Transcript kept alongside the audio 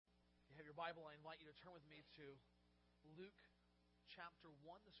Bible, I invite you to turn with me to Luke chapter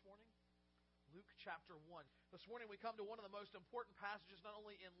 1 this morning. Luke chapter 1. This morning we come to one of the most important passages, not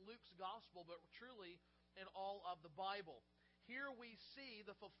only in Luke's gospel, but truly in all of the Bible. Here we see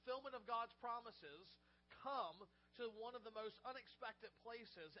the fulfillment of God's promises come to one of the most unexpected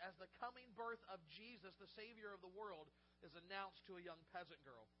places as the coming birth of Jesus, the Savior of the world, is announced to a young peasant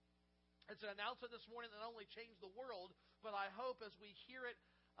girl. It's an announcement this morning that not only changed the world, but I hope as we hear it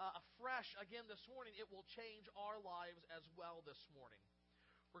afresh again this morning, it will change our lives as well this morning.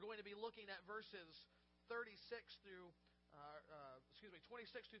 We're going to be looking at verses 26 through 38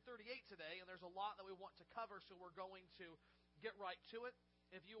 today, and there's a lot that we want to cover, so we're going to get right to it.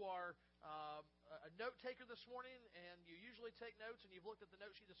 If you are a note taker this morning and you usually take notes and you've looked at the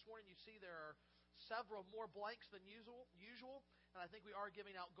note sheet this morning, you see there are several more blanks than usual, and I think we are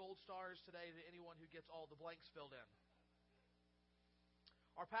giving out gold stars today to anyone who gets all the blanks filled in.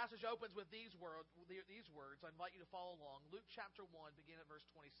 Our passage opens with these words. I invite you to follow along. Luke chapter 1, beginning at verse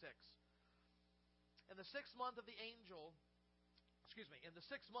 26. In the sixth month, the angel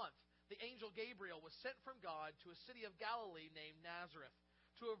Gabriel was sent from God to a city of Galilee named Nazareth,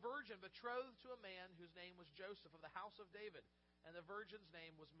 to a virgin betrothed to a man whose name was Joseph of the house of David, and the virgin's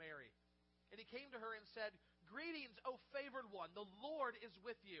name was Mary. And he came to her and said, "Greetings, O favored one, the Lord is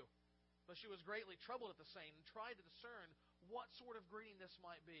with you." But she was greatly troubled at the saying and tried to discern what sort of greeting this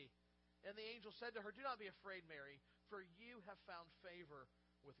might be. And the angel said to her, "Do not be afraid, Mary, for you have found favor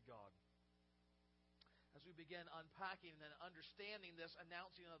with God." As we begin unpacking and understanding this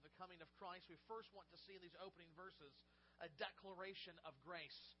announcing of the coming of Christ, we first want to see in these opening verses a declaration of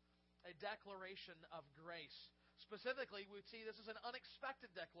grace. A declaration of grace. Specifically, we see this is an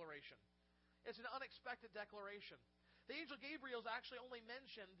unexpected declaration. It's an unexpected declaration. The angel Gabriel is actually only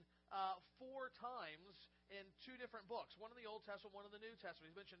mentioned 4 times in 2 different books. One in the Old Testament, one in the New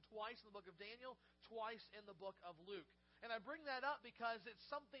Testament. He's mentioned twice in the book of Daniel, twice in the book of Luke. And I bring that up because it's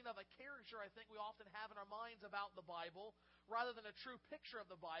something of a caricature I think we often have in our minds about the Bible, rather than a true picture of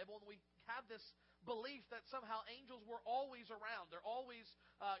the Bible. And we have this belief that somehow angels were always around. They're always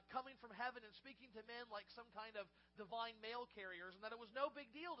coming from heaven and speaking to men like some kind of divine mail carriers, and that it was no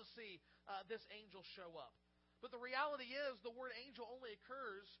big deal to see this angel show up. But the reality is the word angel only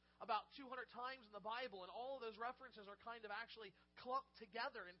occurs about 200 times in the Bible, and all of those references are kind of actually clumped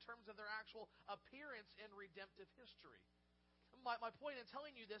together in terms of their actual appearance in redemptive history. My point in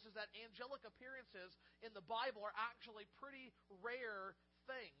telling you this is that angelic appearances in the Bible are actually pretty rare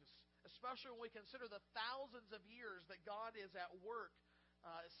things, especially when we consider the thousands of years that God is at work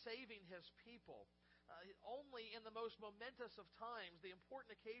saving His people. Only in the most momentous of times, the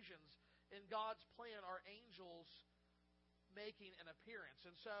important occasions in God's plan, are angels making an appearance.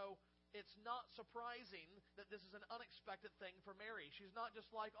 And so it's not surprising that this is an unexpected thing for Mary. She's not just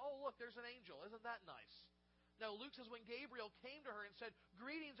like, "Oh, look, there's an angel. Isn't that nice?" No, Luke says when Gabriel came to her and said,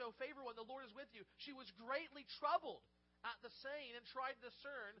 "Greetings, O favored one, the Lord is with you," she was greatly troubled at the saying and tried to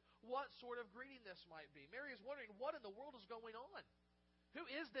discern what sort of greeting this might be. Mary is wondering, what in the world is going on? Who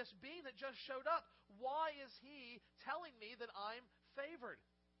is this being that just showed up? Why is he telling me that I'm favored?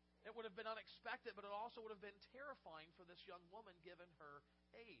 It would have been unexpected, but it also would have been terrifying for this young woman given her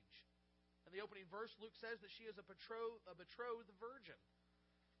age. In the opening verse, Luke says that she is a betrothed virgin.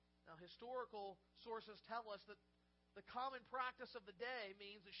 Now, historical sources tell us that the common practice of the day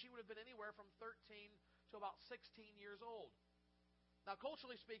means that she would have been anywhere from 13 to about 16 years old. Now,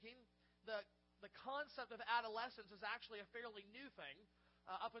 culturally speaking, the concept of adolescence is actually a fairly new thing.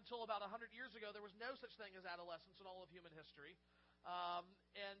 Up until about 100 years ago, there was no such thing as adolescence in all of human history.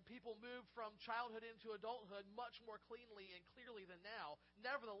 And people moved from childhood into adulthood much more cleanly and clearly than now.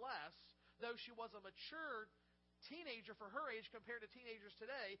 Nevertheless, though she was a mature teenager for her age compared to teenagers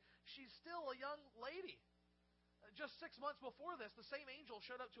today, she's still a young lady. Just 6 months before this, the same angel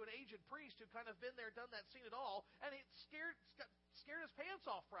showed up to an aged priest who'd kind of been there, done that, seen it all, and it scared his pants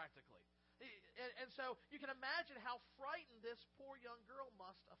off practically. And so you can imagine how frightened this poor young girl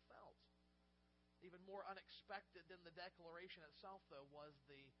must have felt. Even more unexpected than the declaration itself, though, was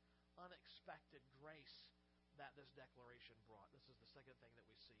the unexpected grace that this declaration brought. This is the second thing that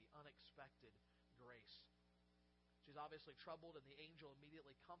we see, unexpected grace. She's obviously troubled, and the angel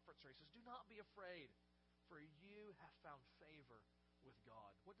immediately comforts her. He says, "Do not be afraid, for you have found favor with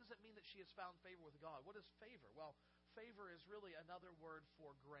God." What does it mean that she has found favor with God? What is favor? Well, favor is really another word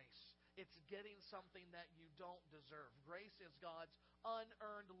for grace. It's getting something that you don't deserve. Grace is God's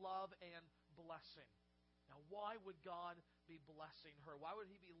unearned love and blessing. Now, why would God be blessing her? Why would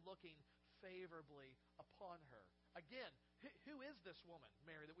He be looking favorably upon her? Again, who is this woman,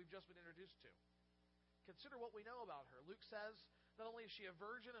 Mary, that we've just been introduced to? Consider what we know about her. Luke says Not only is she a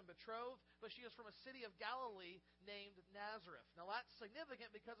virgin and betrothed, but she is from a city of Galilee named Nazareth. Now that's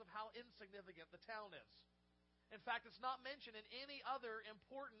significant because of how insignificant the town is. In fact, it's not mentioned in any other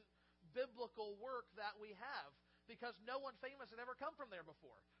important biblical work that we have, because no one famous had ever come from there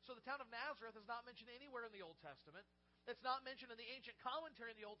before. So the town of Nazareth is not mentioned anywhere in the Old Testament. It's not mentioned in the ancient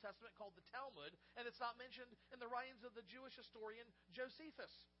commentary in the Old Testament called the Talmud, and it's not mentioned in the writings of the Jewish historian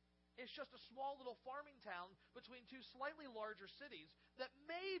Josephus. It's just a small little farming town between two slightly larger cities that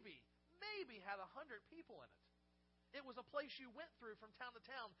maybe had 100 people in it. It was a place you went through from town to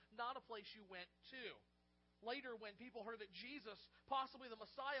town, not a place you went to. Later, when people heard that Jesus, possibly the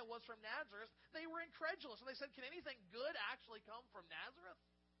Messiah, was from Nazareth, they were incredulous. And they said, can anything good actually come from Nazareth?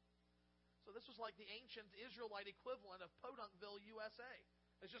 So this was like the ancient Israelite equivalent of Podunkville, USA.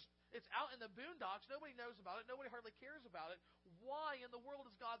 It's out in the boondocks. Nobody knows about it. Nobody hardly cares about it. Why in the world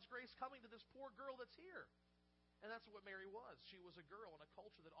is God's grace coming to this poor girl that's here? And that's what Mary was. She was a girl in a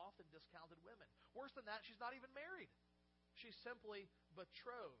culture that often discounted women. Worse than that, she's not even married. She's simply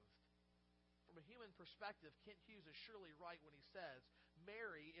betrothed. From a human perspective, Kent Hughes is surely right when he says,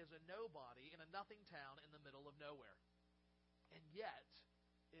 Mary is a nobody in a nothing town in the middle of nowhere. And yet,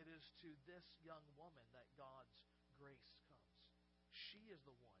 it is to this young woman that God's grace comes. She is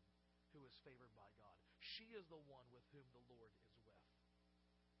the one who is favored by God. She is the one with whom the Lord is with.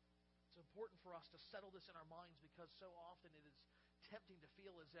 It's important for us to settle this in our minds, because so often it is tempting to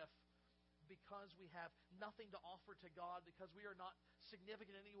feel as if because we have nothing to offer to God, because we are not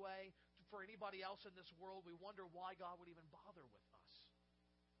significant in any way for anybody else in this world, we wonder why God would even bother with us.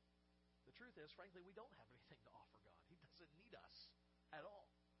 The truth is, frankly, we don't have anything to offer God. He doesn't need us at all.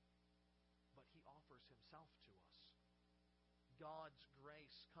 But He offers Himself to us. God's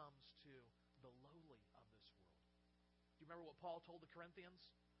grace comes to the lowly of this world. Do you remember what Paul told the Corinthians?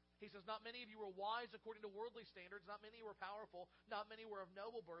 He says, not many of you were wise according to worldly standards, not many were powerful, not many were of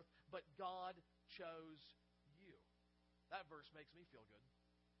noble birth, but God chose you. That verse makes me feel good.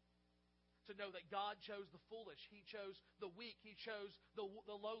 To know that God chose the foolish, He chose the weak, He chose the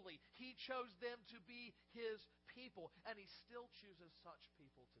lowly. He chose them to be His people, and He still chooses such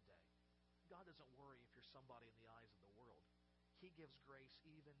people today. God doesn't worry if you're somebody in the eyes of the world. He gives grace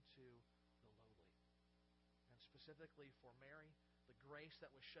even to the lowly. And specifically for Mary, the grace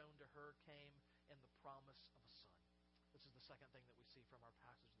that was shown to her came in the promise of a son. This is the second thing that we see from our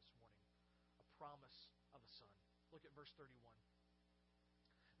passage this morning. A promise of a son. Look at verse 31.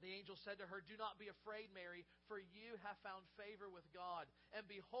 The angel said to her, do not be afraid, Mary, for you have found favor with God. And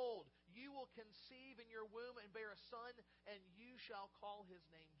behold, you will conceive in your womb and bear a son, and you shall call his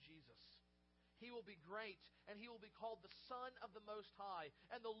name Jesus. He will be great, and he will be called the Son of the Most High.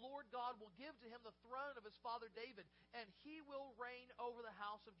 And the Lord God will give to him the throne of his father David, and he will reign over the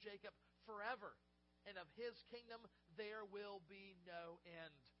house of Jacob forever. And of his kingdom there will be no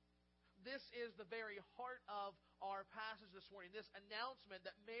end. This is the very heart of our passage this morning, this announcement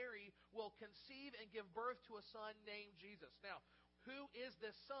that Mary will conceive and give birth to a son named Jesus. Now, who is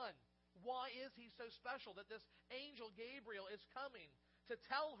this son? Why is he so special that this angel Gabriel is coming to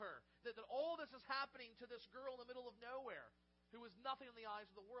tell her that all this is happening to this girl in the middle of nowhere who is nothing in the eyes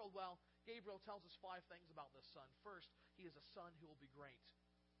of the world? Well, Gabriel tells us 5 things about this son. First, he is a son who will be great.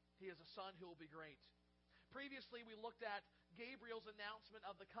 He is a son who will be great. Previously, we looked at Gabriel's announcement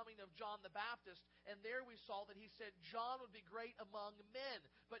of the coming of John the Baptist, and there we saw that he said John would be great among men.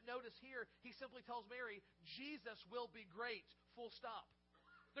 But notice here, he simply tells Mary, Jesus will be great, full stop.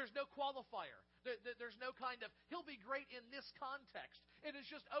 There's no qualifier. There's no kind of, he'll be great in this context. It is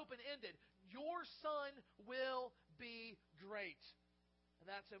just open-ended. Your son will be great. And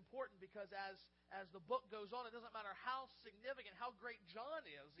that's important because as the book goes on, it doesn't matter how significant, how great John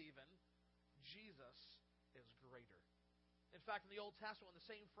is even, Jesus is greater. In fact, in the Old Testament, when the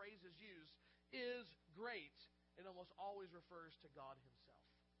same phrase is used, is great, it almost always refers to God Himself.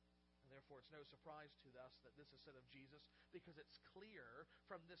 And therefore, it's no surprise to us that this is said of Jesus, because it's clear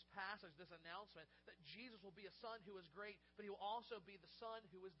from this passage, this announcement, that Jesus will be a son who is great, but He will also be the son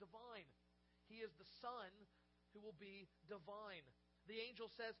who is divine. He is the son who will be divine. The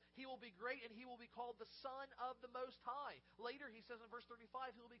angel says He will be great and He will be called the Son of the Most High. Later, He says in verse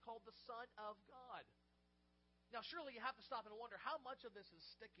 35, He will be called the Son of God. Now, surely you have to stop and wonder how much of this is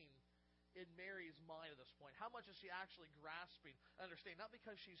sticking in Mary's mind at this point. How much is she actually grasping and understanding? Not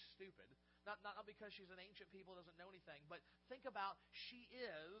because she's stupid, not because she's an ancient people who doesn't know anything, but think about she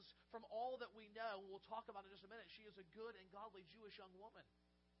is, from all that we know, we'll talk about in just a minute, she is a good and godly Jewish young woman.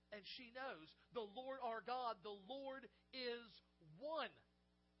 And she knows the Lord our God, the Lord is one.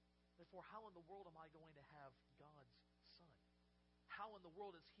 Therefore, how in the world am I going to have God's Son? How in the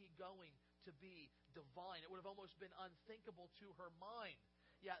world is He going to be divine. It would have almost been unthinkable to her mind.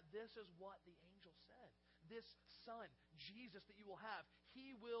 Yet this is what the angel said. This Son, Jesus that you will have,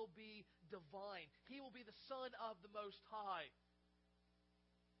 He will be divine. He will be the Son of the Most High.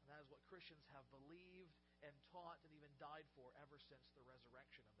 And that is what Christians have believed and taught and even died for ever since the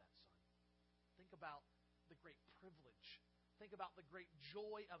resurrection of that Son. Think about the great privilege. Think about the great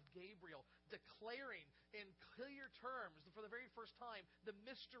joy of Gabriel declaring in clear terms for the very first time the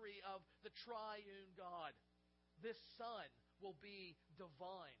mystery of the triune God. This Son will be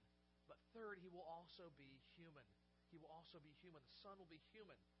divine. But third, He will also be human. He will also be human. The Son will be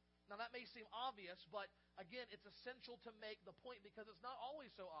human. Now that may seem obvious, but again, it's essential to make the point because it's not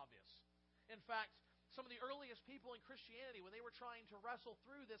always so obvious. In fact, some of the earliest people in Christianity, when they were trying to wrestle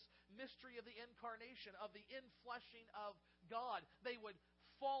through this mystery of the incarnation, of the infleshing of God, they would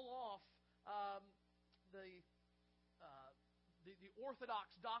fall off the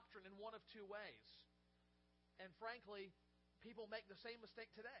orthodox doctrine in one of two ways. And frankly, people make the same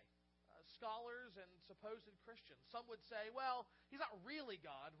mistake today. Scholars and supposed Christians. Some would say, well, He's not really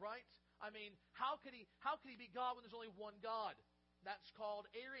God, right? I mean, how could he be God when there's only one God? That's called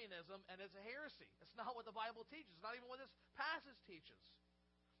Arianism, and it's a heresy. It's not what the Bible teaches. It's not even what this passage teaches.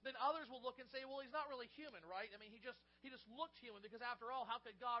 Then others will look and say, well, He's not really human, right? I mean, he just looked human because after all, how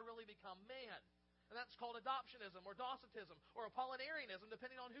could God really become man? And that's called adoptionism or Docetism or Apollinarianism,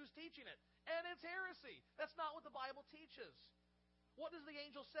 depending on who's teaching it. And it's heresy. That's not what the Bible teaches. What does the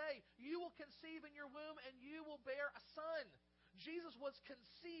angel say? You will conceive in your womb and you will bear a son. Jesus was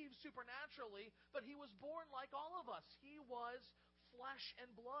conceived supernaturally, but He was born like all of us. He was flesh and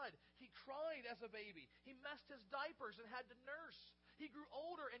blood. He cried as a baby. He messed his diapers and had to nurse. He grew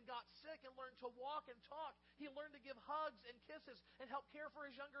older and got sick and learned to walk and talk. He learned to give hugs and kisses and help care for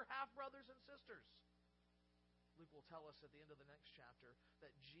his younger half-brothers and sisters. Luke will tell us at the end of the next chapter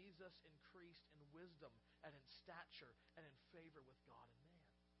that Jesus increased in wisdom and in stature and in favor with God and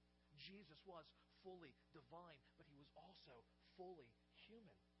man. Jesus was fully divine, but He was also fully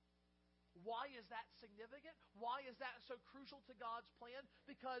human. Why is that significant? Why is that so crucial to God's plan?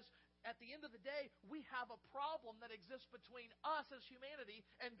 Because at the end of the day, we have a problem that exists between us as humanity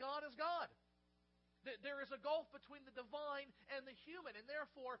and God as God. There is a gulf between the divine and the human, and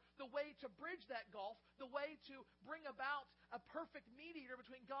therefore the way to bridge that gulf, the way to bring about a perfect mediator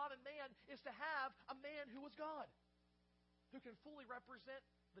between God and man is to have a man who is God, who can fully represent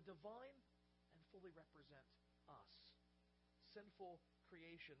the divine and fully represent us, sinful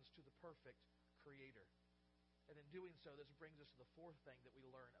creations to the perfect Creator. And in doing so, this brings us to the fourth thing that we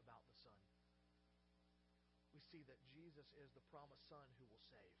learn about the Son. We see that Jesus is the promised Son who will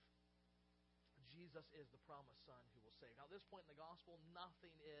save. Jesus is the promised Son who will save. Now, at this point in the Gospel,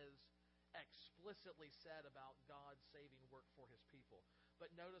 nothing is explicitly said about God's saving work for His people.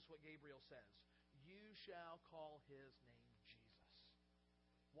 But notice what Gabriel says. You shall call His name Jesus.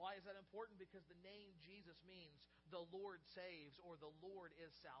 Why is that important? Because the name Jesus means the Lord saves, or the Lord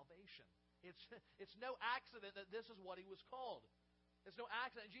is salvation. It's no accident that this is what He was called. It's no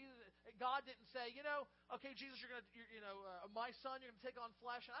accident. God didn't say, okay, Jesus, my son, you're going to take on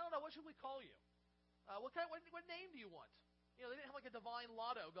flesh, and I don't know, what should we call you? What name do you want? They didn't have like a divine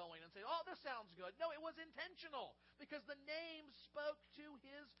lotto going and say, oh, this sounds good. No, it was intentional because the name spoke to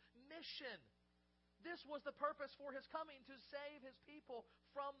His mission. This was the purpose for His coming, to save His people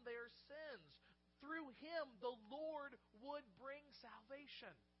from their sins. Through Him, the Lord would bring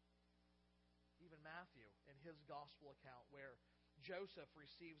salvation. Even Matthew, in his gospel account, where Joseph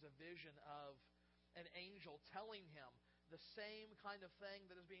receives a vision of an angel telling him the same kind of thing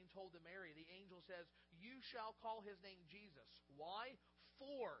that is being told to Mary. The angel says, you shall call His name Jesus. Why?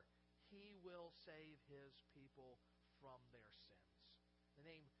 For He will save His people from their sins. The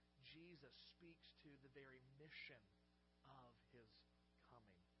name Jesus speaks to the very mission of His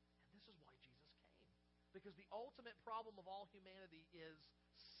coming. And this is why Jesus came. Because the ultimate problem of all humanity is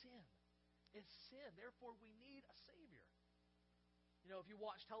sin. It's sin. Therefore, we need a Savior. If you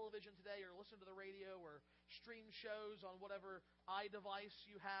watch television today or listen to the radio or stream shows on whatever iDevice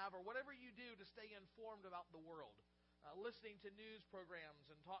you have or whatever you do to stay informed about the world, listening to news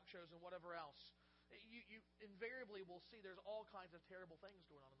programs and talk shows and whatever else, you invariably will see there's all kinds of terrible things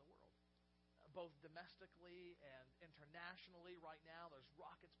going on in the world, both domestically and internationally. Right now, there's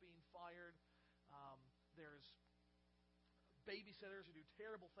rockets being fired. There's babysitters who do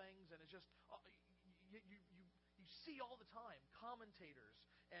terrible things, and it's just you see all the time commentators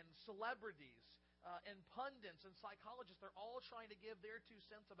and celebrities and pundits and psychologists. They're all trying to give their 2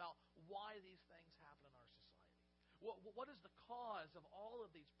 cents about why these things happen in our society. What is the cause of all of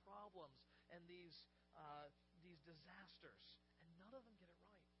these problems and these disasters? And none of them get it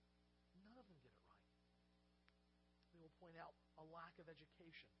right. None point out a lack of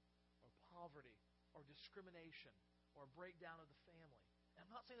education or poverty or discrimination or a breakdown of the family. And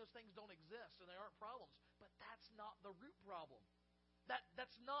I'm not saying those things don't exist and they aren't problems, but that's not the root problem.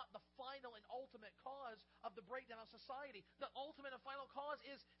 That's not the final and ultimate cause of the breakdown of society. The ultimate and final cause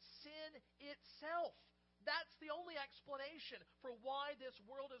is sin itself. That's the only explanation for why this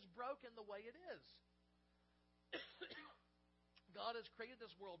world is broken the way it is. God has created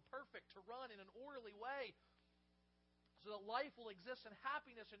this world perfect to run in an orderly way so that life will exist in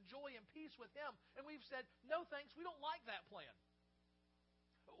happiness and joy and peace with Him. And we've said, no thanks, we don't like that plan.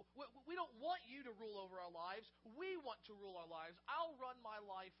 We don't want you to rule over our lives. We want to rule our lives. I'll run my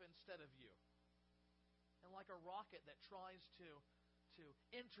life instead of you. And like a rocket that tries to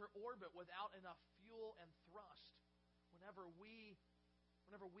enter orbit without enough fuel and thrust, whenever we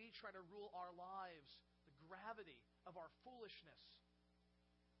try to rule our lives, the gravity of our foolishness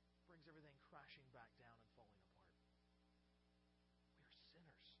brings everything crashing back down and falling apart. We are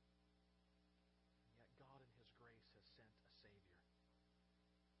sinners. And yet God in His grace has sent a Savior.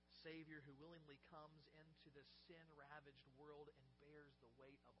 Savior who willingly comes into this sin-ravaged world and bears the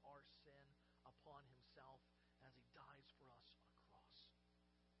weight of our sin upon Himself as He dies for us on a cross,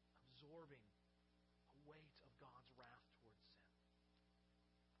 absorbing a weight of God's wrath towards sin.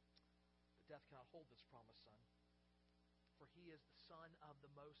 But death cannot hold this promised Son, for He is the Son of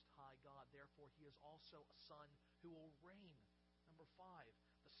the Most High God. Therefore, He is also a Son who will reign. Number 5,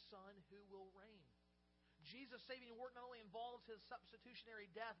 the Son who will reign. Jesus' saving work not only involves His substitutionary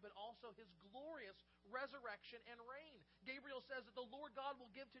death, but also His glorious resurrection and reign. Gabriel says that the Lord God will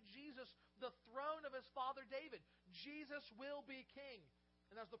give to Jesus the throne of His father David. Jesus will be king.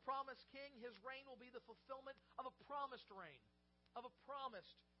 And as the promised king, His reign will be the fulfillment of a promised reign. Of a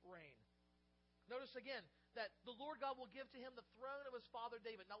promised reign. Notice again that the Lord God will give to Him the throne of His father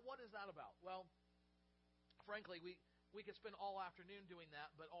David. Now, what is that about? Well, frankly, we could spend all afternoon doing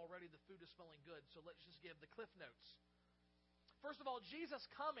that, but already the food is smelling good, so let's just give the cliff notes. First of all, Jesus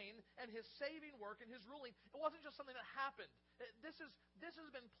coming and His saving work and His ruling, it wasn't just something that happened. This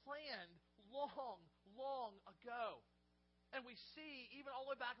has been planned long ago. And we see, even all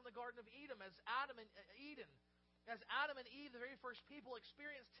the way back in the Garden of Eden, as Adam and Eve, the very first people,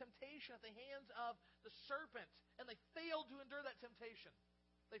 experienced temptation at the hands of the serpent, and they failed to endure that temptation.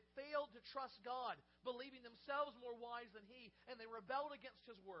 They failed to trust God, believing themselves more wise than He, and they rebelled against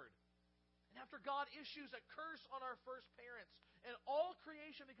His word. And after God issues a curse on our first parents and all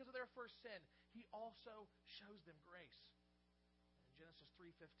creation because of their first sin, He also shows them grace. In Genesis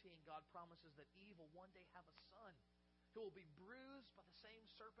 3:15, God promises that Eve will one day have a son who will be bruised by the same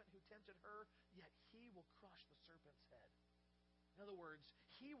serpent who tempted her, yet he will crush the serpent's head. In other words,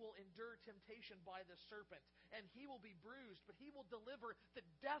 he will endure temptation by the serpent, and he will be bruised, but he will deliver the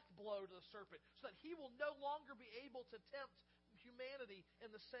death blow to the serpent, so that he will no longer be able to tempt humanity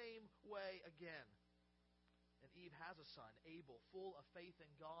in the same way again. And Eve has a son, Abel, full of faith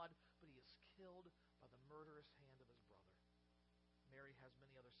in God, but he is killed by the murderous hand of his brother. Mary has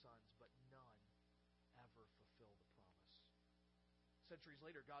many other sons, but none ever fulfill the promise. Centuries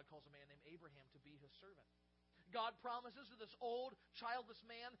later, God calls a man named Abraham to be His servant. God promises to this old, childless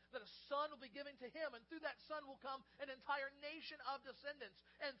man that a son will be given to him, and through that son will come an entire nation of descendants.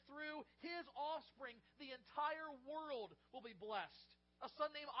 And through his offspring, the entire world will be blessed. A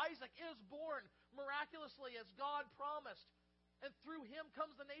son named Isaac is born miraculously as God promised. And through him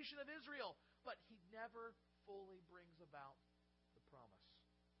comes the nation of Israel. But he never fully brings about the promise.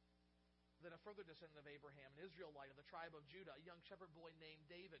 Then a further descendant of Abraham, an Israelite of the tribe of Judah, a young shepherd boy named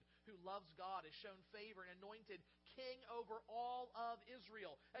David, who loves God, is shown favor and anointed king over all of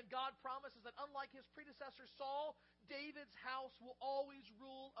Israel. And God promises that unlike his predecessor Saul, David's house will always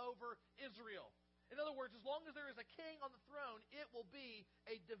rule over Israel. In other words, as long as there is a king on the throne, it will be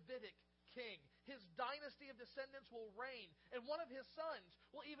a Davidic king. His dynasty of descendants will reign, and one of his sons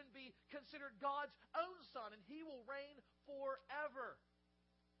will even be considered God's own son, and he will reign forever.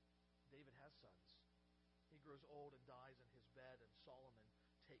 David has sons. He grows old and dies in his bed, and Solomon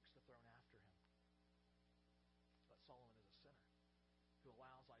takes the throne after him. But Solomon is a sinner who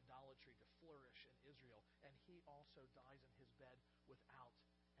allows idolatry to flourish in Israel, and he also dies in his bed without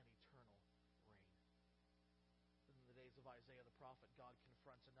an eternal reign. Then in the days of Isaiah the prophet, God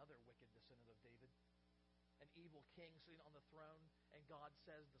confronts another wicked descendant of David, an evil king sitting on the throne, and God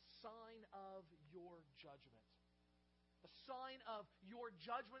says, the sign of your judgment, the sign of your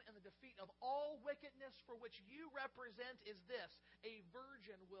judgment and the defeat of all wickedness for which you represent is this: a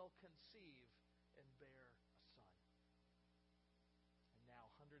virgin will conceive and bear a son. And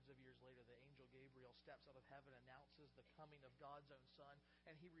now, hundreds of years later, the angel Gabriel steps out of heaven, announces the coming of God's own Son,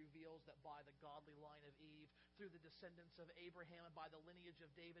 and he reveals that by the godly line of Eve, through the descendants of Abraham, and by the lineage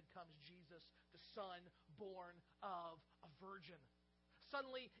of David comes Jesus, the Son born of a virgin.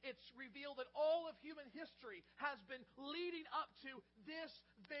 Suddenly, it's revealed that all of human history has been leading up to this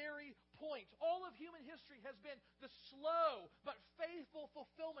very point. All of human history has been the slow but faithful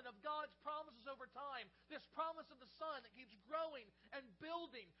fulfillment of God's promises over time. This promise of the Son that keeps growing and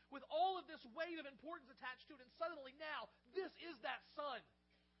building with all of this weight of importance attached to it. And suddenly now, this is that Son.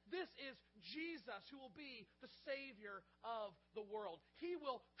 This is Jesus who will be the Savior of the world. He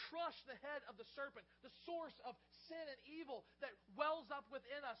will crush the head of the serpent, the source of sin and evil that wells up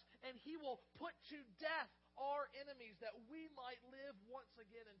within us, and He will put to death our enemies that we might live once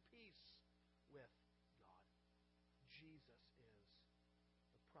again in peace with God. Jesus is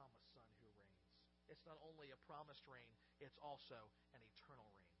the promised Son who reigns. It's not only a promised reign, it's also an eternal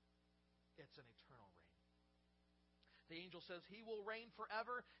reign. It's an eternal reign. The angel says He will reign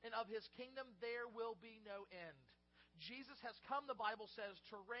forever, and of His kingdom there will be no end. Jesus has come, the Bible says,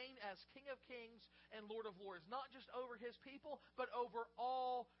 to reign as King of Kings and Lord of Lords, not just over His people, but over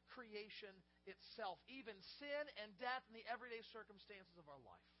all creation itself, even sin and death and the everyday circumstances of our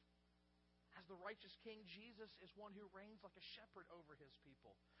life. As the righteous King, Jesus is one who reigns like a shepherd over His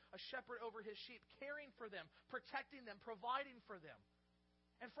people, a shepherd over His sheep, caring for them, protecting them, providing for them.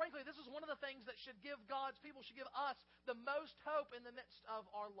 And frankly, this is one of the things that should give God's people, should give us the most hope in the midst of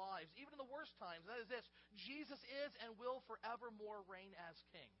our lives, even in the worst times. That is this: Jesus is and will forevermore reign as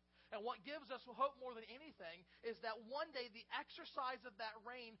King. And what gives us hope more than anything is that one day the exercise of that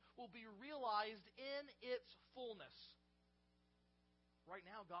reign will be realized in its fullness. Right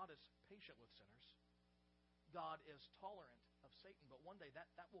now, God is patient with sinners. God is tolerant of Satan, but one day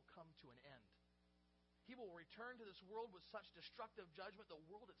that will come to an end. He will return to this world with such destructive judgment, the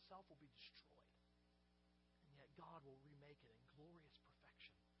world itself will be destroyed. And yet God will remake it in glorious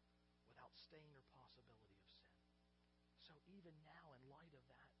perfection without stain or possibility of sin. So even now, in light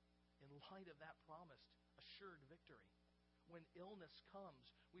of that promised, assured victory, when illness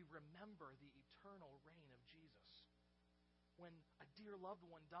comes, we remember the eternal reign of Jesus. When a dear loved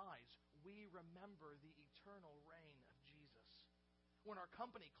one dies, we remember the eternal reign of Jesus. When our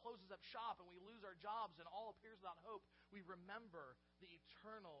company closes up shop and we lose our jobs and all appears without hope, we remember the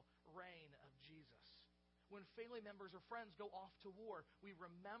eternal reign of Jesus. When family members or friends go off to war, we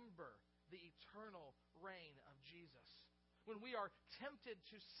remember the eternal reign of Jesus. When we are tempted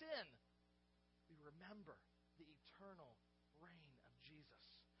to sin, we remember the eternal reign of Jesus.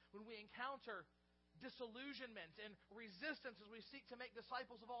 When we encounter disillusionment and resistance as we seek to make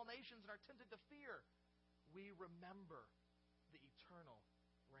disciples of all nations and are tempted to fear, we remember the eternal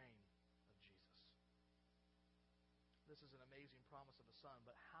reign of Jesus. This is an amazing promise of the Son,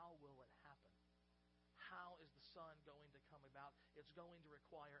 but how will it happen? How is the Son going to come about? It's going to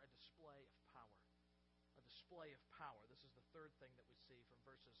require a display of power. A display of power. This is the third thing that we see from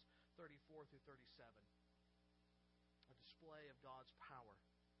verses 34 through 37. A display of God's power.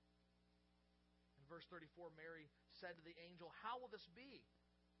 In verse 34, Mary said to the angel, "How will this be,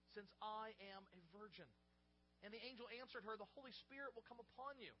 since I am a virgin?" And the angel answered her, "The Holy Spirit will come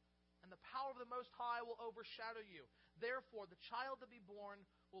upon you, and the power of the Most High will overshadow you. Therefore, the child to be born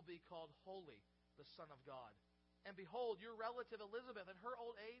will be called Holy, the Son of God. And behold, your relative Elizabeth, in her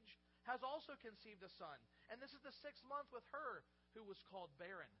old age, has also conceived a son. And this is the 6th month with her who was called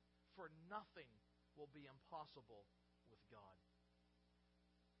barren, for nothing will be impossible with God."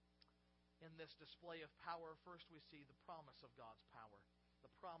 In this display of power, first we see the promise of God's power. The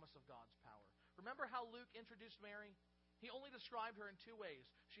promise of God's power. Remember how Luke introduced Mary? He only described her in two ways.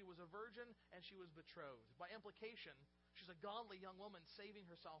 She was a virgin and she was betrothed. By implication, she's a godly young woman saving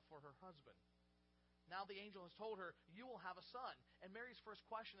herself for her husband. Now the angel has told her, "You will have a son." And Mary's first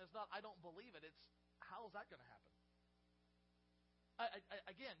question is not, "I don't believe it." It's, "How is that going to happen?"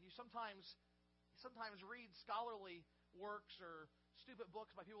 Again, you sometimes read scholarly works or stupid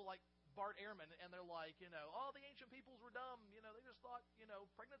books by people like Bart Ehrman, and they're like, "Oh, the ancient peoples were dumb. They just thought,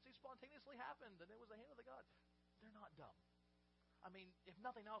 pregnancy spontaneously happened, and it was the hand of the gods." They're not dumb. I mean, if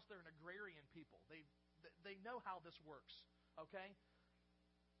nothing else, they're an agrarian people. They know how this works, okay?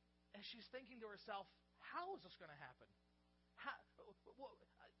 And she's thinking to herself, "How is this going to happen?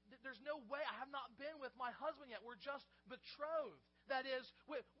 There's no way. I have not been with my husband yet. We're just betrothed." That is,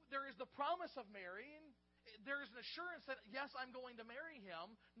 there is the promise of marrying. There is an assurance that, yes, I'm going to marry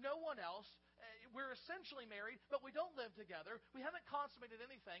him, no one else. We're essentially married, but we don't live together. We haven't consummated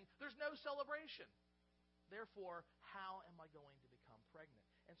anything. There's no celebration. Therefore, how am I going to become pregnant?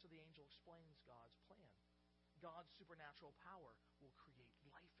 And so the angel explains God's plan. God's supernatural power will create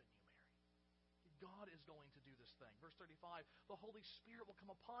life in you, Mary. God is going to do this thing. Verse 35, the Holy Spirit will come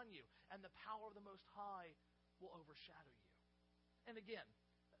upon you, and the power of the Most High will overshadow you. And again,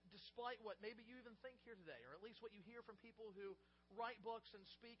 despite what maybe you even think here today, or at least what you hear from people who write books and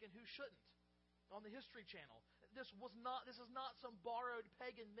speak and who shouldn't on the History Channel, this is not some borrowed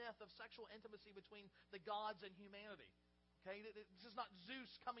pagan myth of sexual intimacy between the gods and humanity. Okay, this is not Zeus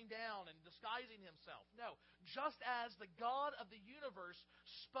coming down and disguising himself. No, just as the God of the universe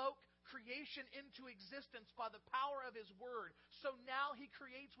spoke creation into existence by the power of His Word, so now He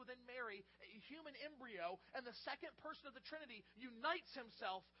creates within Mary a human embryo, and the second person of the Trinity unites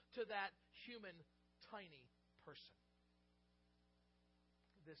Himself to that human, tiny person.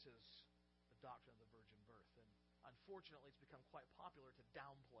 This is the doctrine of the virgin birth, and unfortunately it's become quite popular to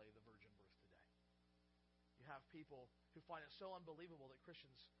downplay the virgin birth today. You have people who find it so unbelievable that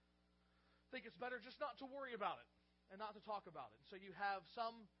Christians think it's better just not to worry about it and not to talk about it. So you have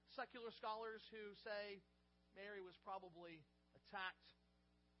some secular scholars who say Mary was probably attacked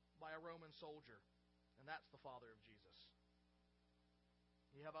by a Roman soldier, and that's the father of Jesus.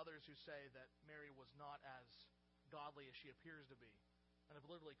 You have others who say that Mary was not as godly as she appears to be, and have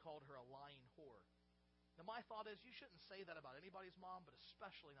literally called her a lying whore. Now my thought is you shouldn't say that about anybody's mom, but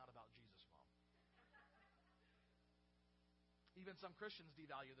especially not about Jesus' mom. Even some Christians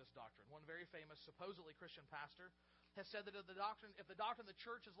devalue this doctrine. One very famous, supposedly Christian pastor has said that if the doctrine of the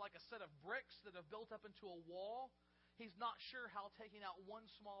church is like a set of bricks that have built up into a wall, he's not sure how taking out one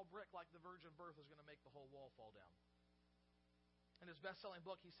small brick like the virgin birth is going to make the whole wall fall down. In his best-selling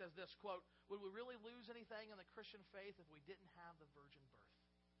book, he says this, quote, "Would we really lose anything in the Christian faith if we didn't have the virgin birth?"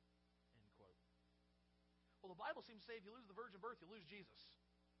 End quote. Well, the Bible seems to say if you lose the virgin birth, you lose Jesus.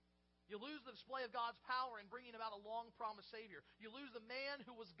 You lose the display of God's power in bringing about a long-promised Savior. You lose the man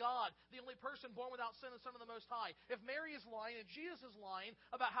who was God, the only person born without sin, the Son of the Most High. If Mary is lying and Jesus is lying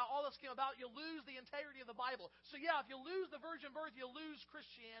about how all this came about, you lose the integrity of the Bible. So yeah, if you lose the virgin birth, you lose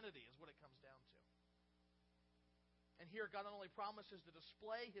Christianity, is what it comes down to. And here, God not only promises to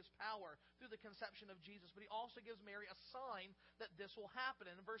display His power through the conception of Jesus, but He also gives Mary a sign that this will happen.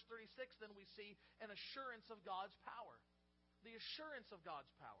 And in verse 36, then we see an assurance of God's power. The assurance of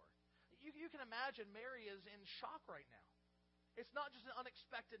God's power. You can imagine Mary is in shock right now. It's not just an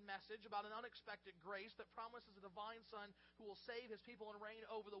unexpected message about an unexpected grace that promises a divine Son who will save His people and reign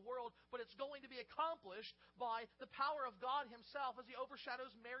over the world, but it's going to be accomplished by the power of God Himself as He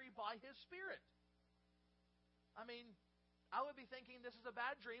overshadows Mary by His Spirit. I mean, I would be thinking, this is a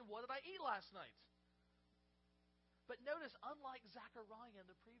bad dream. What did I eat last night? But notice, unlike Zechariah in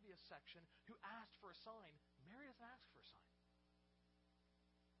the previous section, who asked for a sign, Mary doesn't ask for a sign.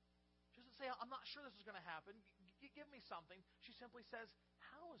 She doesn't say, I'm not sure this is going to happen. Give me something. She simply says,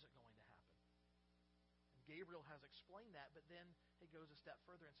 how is it going to happen? And Gabriel has explained that, but then he goes a step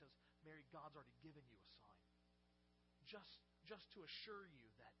further and says, Mary, God's already given you a sign. Just to assure you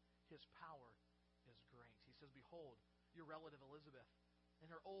that His power is great. He says, behold, your relative Elizabeth,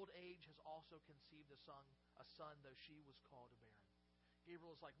 in her old age, has also conceived a son, though she was called barren.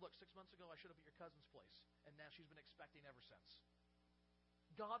 Gabriel is like, look, 6 months ago I showed up at your cousin's place, and now she's been expecting ever since.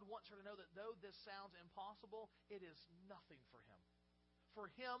 God wants her to know that though this sounds impossible, it is nothing for Him. For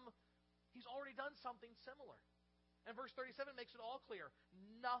Him, He's already done something similar. And verse 37 makes it all clear.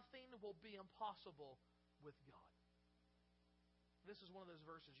 Nothing will be impossible with God. This is one of those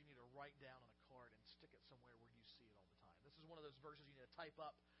verses you need to write down on a card and stick it somewhere where you see it all the time. This is one of those verses you need to type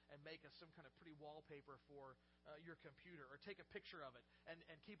up and make some kind of pretty wallpaper for your computer, or take a picture of it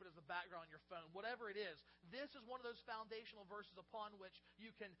and keep it as the background on your phone. Whatever it is, this is one of those foundational verses upon which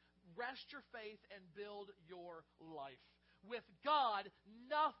you can rest your faith and build your life. With God,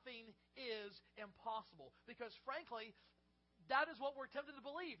 nothing is impossible. Because frankly, that is what we're tempted to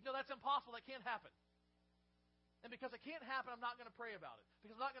believe. No, that's impossible. That can't happen. And because it can't happen, I'm not going to pray about it.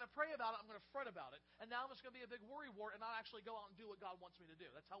 Because I'm not going to pray about it, I'm going to fret about it. And now it's going to be a big worry wart and not actually go out and do what God wants me to do.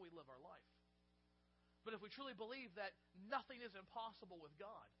 That's how we live our life. But if we truly believe that nothing is impossible with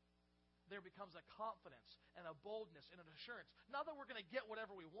God, there becomes a confidence and a boldness and an assurance. Not that we're going to get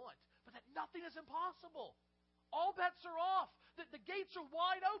whatever we want, but that nothing is impossible. All bets are off. The gates are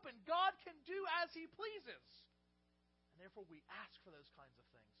wide open. God can do as He pleases. And therefore we ask for those kinds of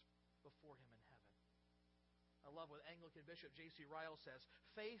things before Him in heaven. I love what Anglican Bishop J.C. Ryle says,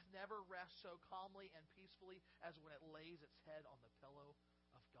 faith never rests so calmly and peacefully as when it lays its head on the pillow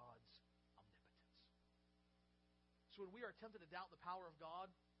of God's omnipotence. So when we are tempted to doubt the power of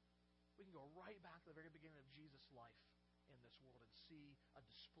God, we can go right back to the very beginning of Jesus' life in this world and see a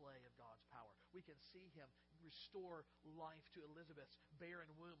display of God's power. We can see him restore life to Elizabeth's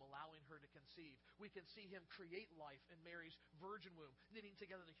barren womb, allowing her to conceive. We can see him create life in Mary's virgin womb, knitting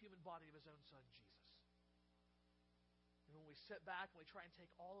together the human body of his own son, Jesus. And when we sit back and we try and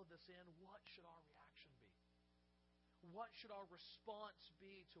take all of this in, what should our reaction be? What should our response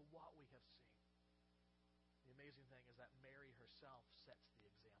be to what we have seen? The amazing thing is that Mary herself sets the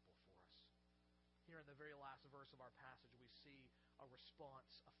example for us. Here in the very last verse of our passage, we see a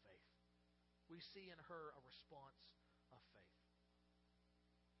response of faith. We see in her a response of faith.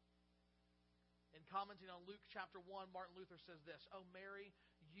 In commenting on Luke chapter 1, Martin Luther says this, "Oh Mary,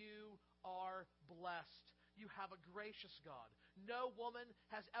 you are blessed. You have a gracious God. No woman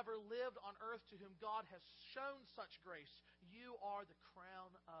has ever lived on earth to whom God has shown such grace. You are the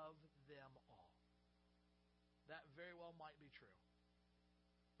crown of them all." That very well might be true.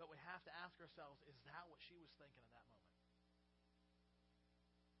 But we have to ask ourselves, is that what she was thinking in that moment?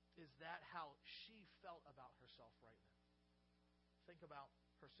 Is that how she felt about herself right then? Think about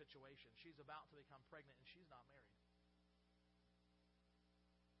her situation. She's about to become pregnant and she's not married.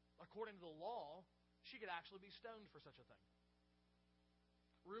 According to the law, she could actually be stoned for such a thing.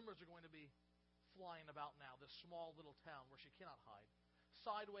 Rumors are going to be flying about now, this small little town where she cannot hide.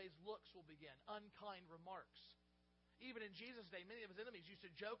 Sideways looks will begin, unkind remarks. Even in Jesus' day, many of his enemies used to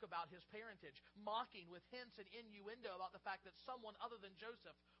joke about his parentage, mocking with hints and innuendo about the fact that someone other than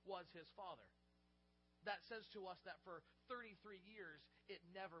Joseph was his father. That says to us that for 33 years, it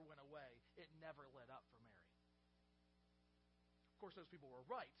never went away. It never let up for Mary. Of course, those people were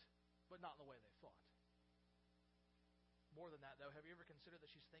right, but not in the way they thought. More than that, though, have you ever considered that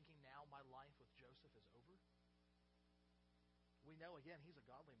she's thinking now my life with Joseph is over? We know, again, he's a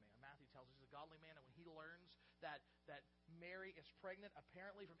godly man. Matthew tells us he's a godly man, and when he learns that Mary is pregnant,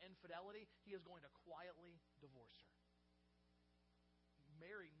 apparently from infidelity, he is going to quietly divorce her.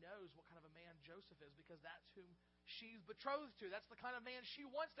 Mary knows what kind of a man Joseph is because that's whom she's betrothed to. That's the kind of man she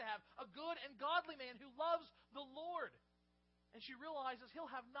wants to have, a good and godly man who loves the Lord. And she realizes he'll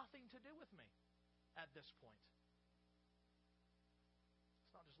have nothing to do with me at this point.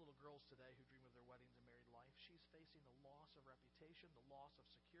 It's not just little girls today who dream of their weddings and married life. She's facing the loss of reputation, the loss of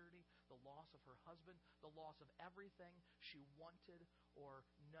security, the loss of her husband, the loss of everything she wanted or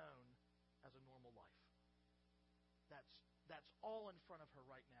known as a normal life. That's all in front of her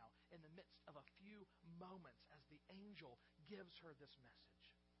right now, in the midst of a few moments as the angel gives her this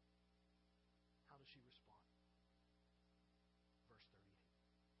message. How does she respond? Verse 38.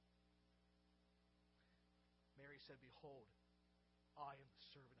 Mary said, "Behold, I am the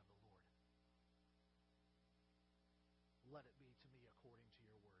servant of the Lord. Let it be to me according to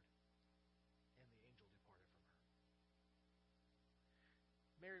your word." And the angel departed from her.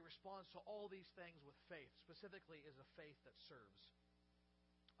 Mary responds to all these things with faith. Specifically, is a faith that serves.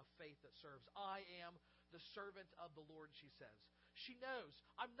 A faith that serves. "I am the servant of the Lord," she says. She knows,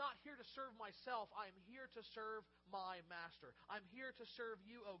 I'm not here to serve myself. I am here to serve my master. I'm here to serve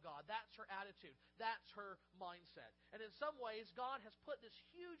you, O God. That's her attitude. That's her mindset. And in some ways, God has put this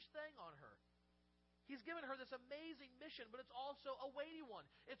huge thing on her. He's given her this amazing mission, but it's also a weighty one.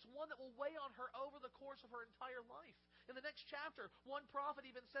 It's one that will weigh on her over the course of her entire life. In the next chapter, one prophet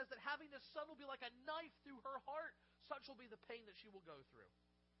even says that having this son will be like a knife through her heart. Such will be the pain that she will go through.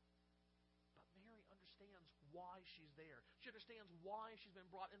 But Mary understands why she's there. She understands why she's been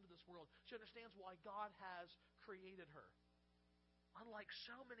brought into this world. She understands why God has created her. Unlike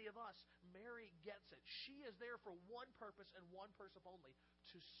so many of us, Mary gets it. She is there for one purpose and one purpose only,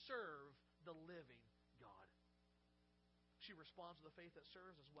 to serve the living God. She responds with a faith that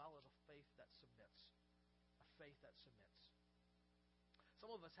serves as well as a faith that submits. A faith that submits.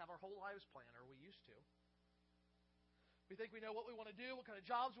 Some of us have our whole lives planned, or we used to. We think we know what we want to do, what kind of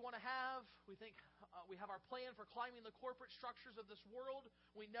jobs we want to have. We think we have our plan for climbing the corporate structures of this world.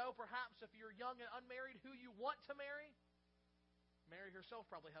 We know perhaps if you're young and unmarried who you want to marry. Mary herself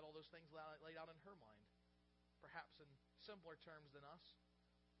probably had all those things laid out in her mind, perhaps in simpler terms than us.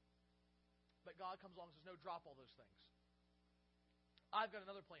 But God comes along and says, no, drop all those things. I've got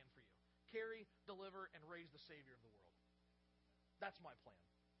another plan for you. Carry, deliver, and raise the Savior of the world. That's my plan.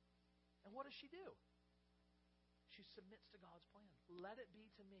 And what does she do? She submits to God's plan. Let it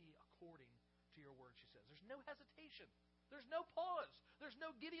be to me according to your word, she says. There's no hesitation. There's no pause. There's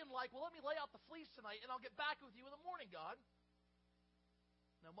no Gideon like, well, let me lay out the fleece tonight and I'll get back with you in the morning, God.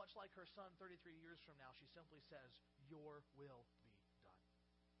 Now, much like her son 33 years from now, she simply says, your will be done.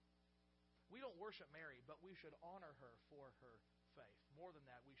 We don't worship Mary, but we should honor her for her faith. More than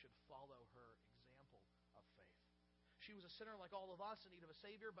that, we should follow her example of faith. She was a sinner like all of us in need of a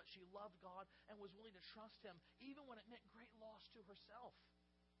Savior, but she loved God and was willing to trust Him, even when it meant great loss to herself.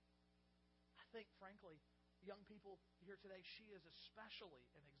 I think, frankly, young people here today, she is especially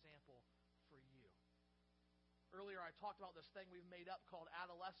an example for you. Earlier I talked about this thing we've made up called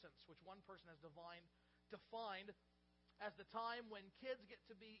adolescence, which one person has defined as the time when kids get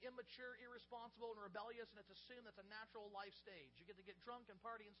to be immature, irresponsible, and rebellious, and it's assumed that's a natural life stage. You get to get drunk and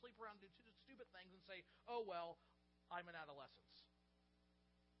party and sleep around and do stupid things and say, oh, well, I'm in adolescence.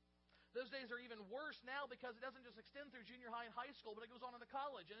 Those days are even worse now because it doesn't just extend through junior high and high school, but it goes on into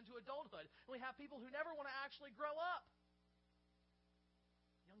college and into adulthood. And we have people who never want to actually grow up.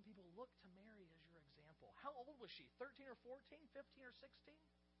 Young people, look to Mary as your example. How old was she? 13 or 14? 15 or 16?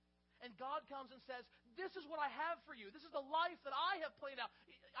 And God comes and says, this is what I have for you. This is the life that I have planned out.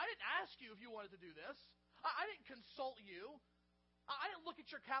 I didn't ask you if you wanted to do this. I didn't consult you. I didn't look at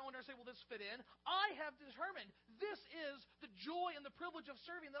your calendar and say, will this fit in? I have determined this is the joy and the privilege of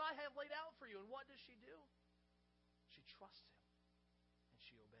serving that I have laid out for you. And what does she do? She trusts Him and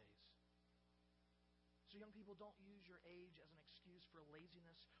she obeys. So young people, don't use your age as an excuse for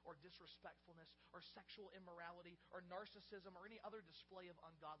laziness or disrespectfulness or sexual immorality or narcissism or any other display of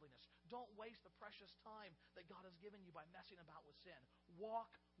ungodliness. Don't waste the precious time that God has given you by messing about with sin.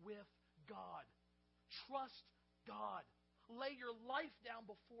 Walk with God. Trust God. Lay your life down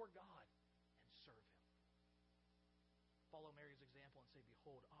before God and serve Him. Follow Mary's example and say,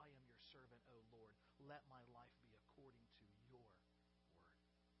 behold, I am your servant, O Lord. Let my life be according to your word.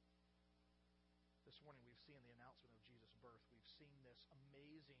 This morning we've seen the announcement of Jesus' birth. We've seen this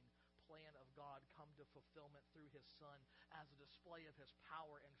amazing plan of God come to fulfillment through His Son as a display of His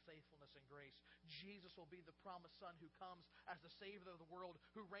power and faithfulness and grace. Jesus will be the promised Son who comes as the Savior of the world,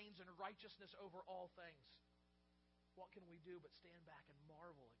 who reigns in righteousness over all things. What can we do but stand back and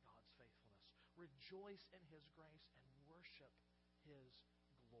marvel at God's faithfulness, rejoice in His grace, and worship His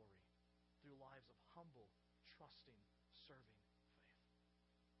glory through lives of humble, trusting, serving faith?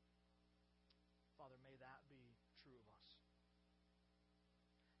 Father, may that be true of us.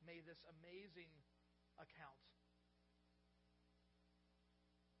 May this amazing account,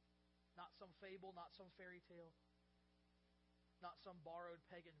 not some fable, not some fairy tale, not some borrowed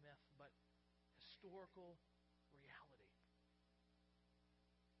pagan myth, but historical reality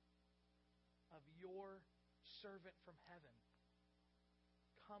of your servant from heaven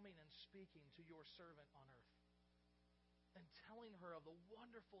coming and speaking to your servant on earth and telling her of the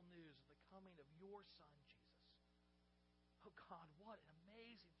wonderful news of the coming of your Son, Jesus. Oh God, what an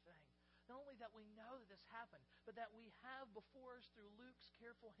amazing thing. Not only that we know that this happened, but that we have before us through Luke's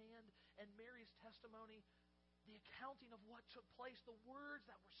careful hand and Mary's testimony the accounting of what took place, the words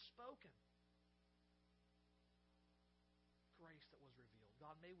that were spoken. Grace that was revealed.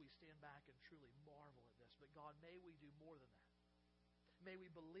 God, may we stand back and truly marvel at this, but God, may we do more than that. May we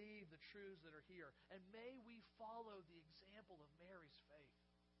believe the truths that are here, and may we follow the example of Mary's faith.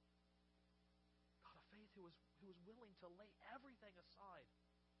 God, a faith who was willing to lay everything aside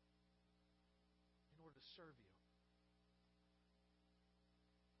in order to serve you.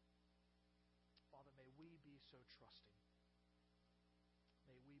 Father, may we be so trusting.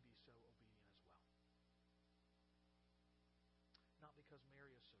 May we be so obedient as well. Not because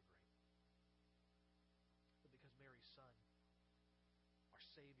Mary is so great, but because Mary's Son, our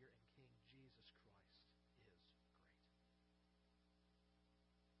Savior and